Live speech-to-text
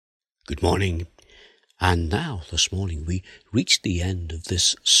Good morning. And now, this morning, we reach the end of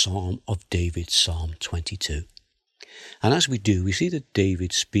this Psalm of David, Psalm 22. And as we do, we see that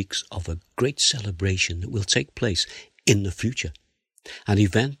David speaks of a great celebration that will take place in the future, an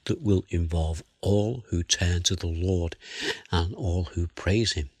event that will involve all who turn to the Lord and all who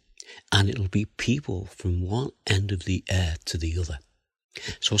praise him. And it'll be people from one end of the earth to the other.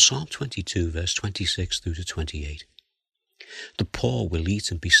 So Psalm 22, verse 26 through to 28. The poor will eat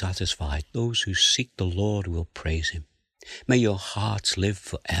and be satisfied. Those who seek the Lord will praise him. May your hearts live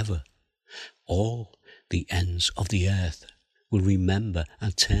forever. All the ends of the earth will remember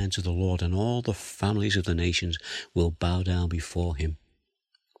and turn to the Lord, and all the families of the nations will bow down before him.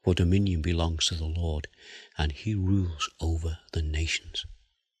 For dominion belongs to the Lord, and he rules over the nations.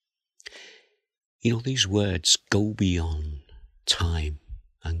 You know, these words go beyond time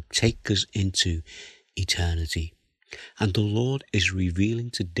and take us into eternity. And the Lord is revealing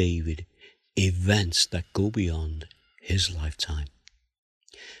to David events that go beyond his lifetime.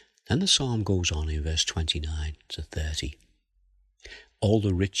 Then the psalm goes on in verse 29 to 30. All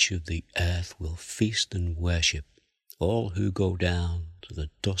the rich of the earth will feast and worship. All who go down to the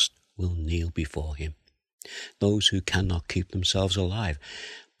dust will kneel before him. Those who cannot keep themselves alive,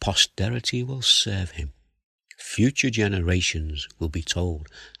 posterity will serve him. Future generations will be told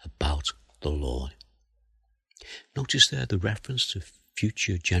about the Lord. Notice there the reference to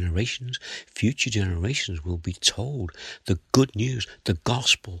future generations. Future generations will be told the good news, the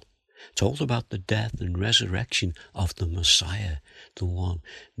gospel, told about the death and resurrection of the Messiah, the one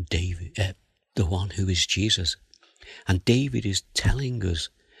who is Jesus. And David is telling us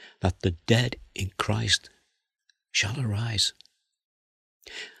that the dead in Christ shall arise.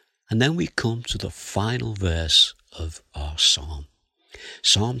 And then we come to the final verse of our psalm.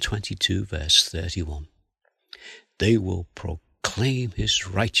 Psalm 22, verse 31. They will proclaim his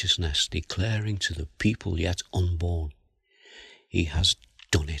righteousness, declaring to the people yet unborn, he has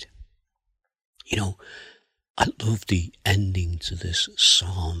done it. You know, I love the ending to this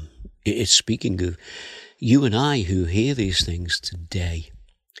psalm. It's speaking of you and I who hear these things today.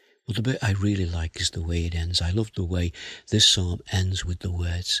 Well, the bit I really like is the way it ends. I love the way this psalm ends with the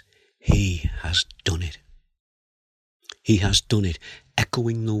words, he has done it. He has done it,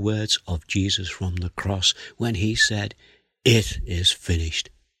 echoing the words of Jesus from the cross when he said, it is finished.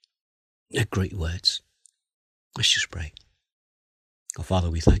 They're great words. Let's just pray. Oh,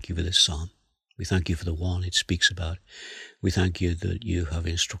 Father, we thank you for this psalm. We thank you for the one it speaks about. We thank you that you have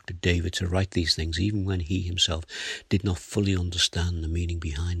instructed David to write these things even when he himself did not fully understand the meaning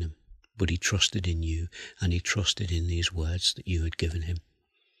behind them. But he trusted in you, and he trusted in these words that you had given him.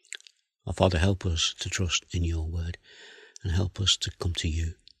 Oh, Father, help us to trust in your word and help us to come to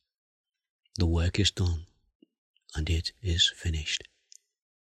you. The work is done and it is finished.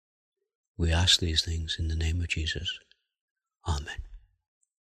 We ask these things in the name of Jesus. Amen.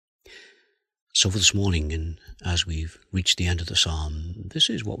 So for this morning, and as we've reached the end of the psalm, this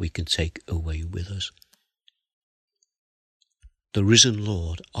is what we can take away with us. The risen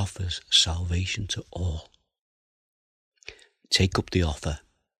Lord offers salvation to all. Take up the offer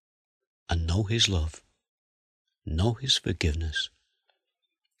and know his love, know his forgiveness,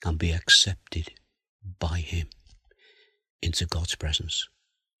 and be accepted by him into God's presence.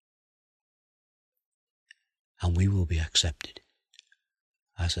 And we will be accepted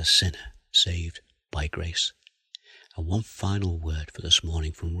as a sinner saved by grace. And one final word for this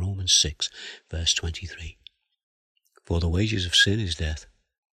morning from Romans 6, verse 23. For the wages of sin is death,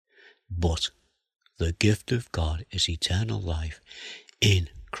 but the gift of God is eternal life in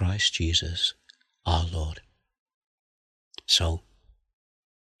Christ Jesus our Lord. So,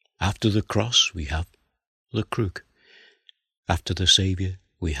 after the cross we have the crook. After the Saviour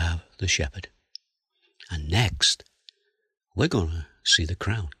we have the shepherd. And next we're going to see the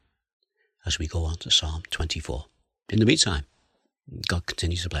crown as we go on to Psalm 24. In the meantime, God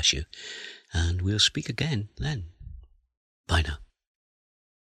continues to bless you, and we'll speak again then. Bye now.